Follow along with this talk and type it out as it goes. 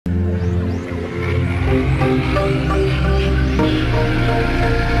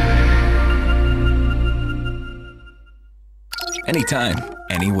Anytime,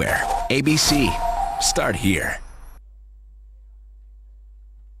 anywhere. ABC. Start here.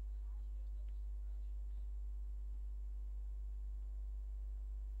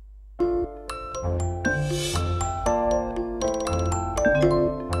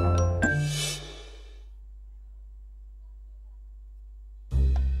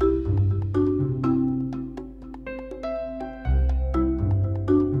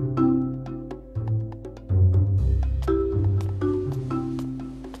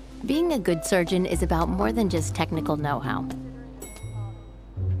 Being a good surgeon is about more than just technical know-how.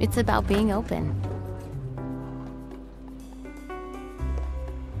 It's about being open.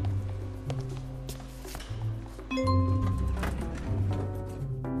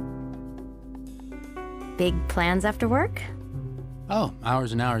 Big plans after work? Oh,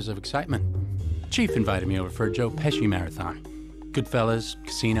 hours and hours of excitement. Chief invited me over for a Joe Pesci marathon. Goodfellas,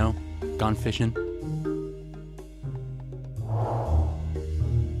 casino, gone fishing.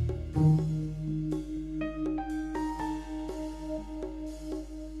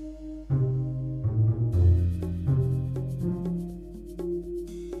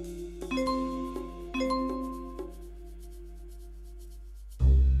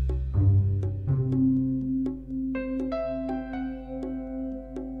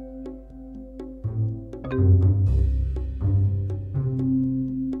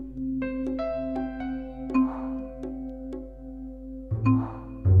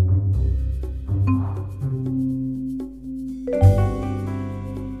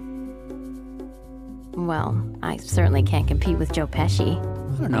 Well, I certainly can't compete with Joe Pesci.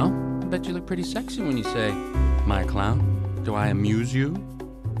 I don't know. I bet you look pretty sexy when you say, "Am I a clown? Do I amuse you?"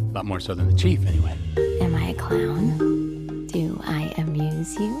 A lot more so than the Chief, anyway. Am I a clown? Do I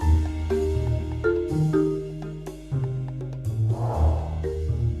amuse you?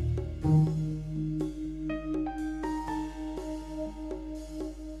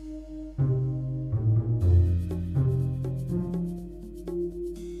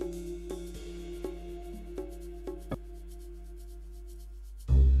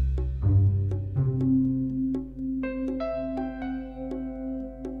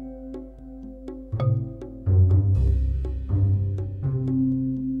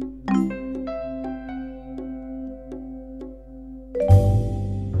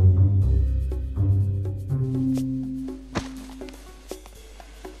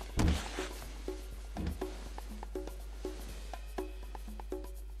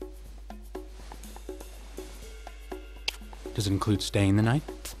 Does it include staying the night?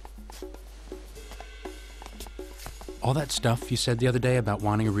 All that stuff you said the other day about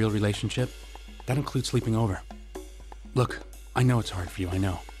wanting a real relationship, that includes sleeping over. Look, I know it's hard for you, I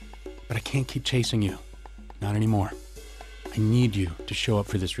know. But I can't keep chasing you. Not anymore. I need you to show up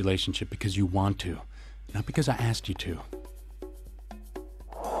for this relationship because you want to, not because I asked you to.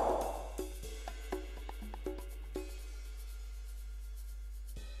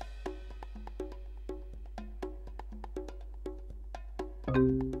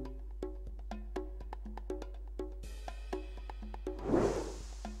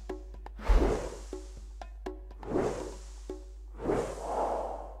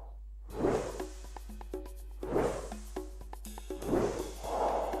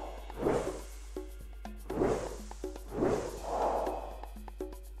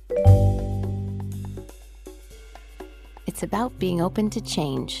 It's about being open to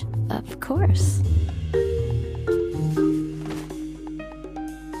change, of course.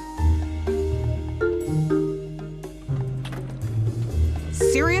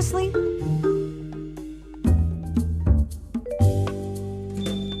 Seriously?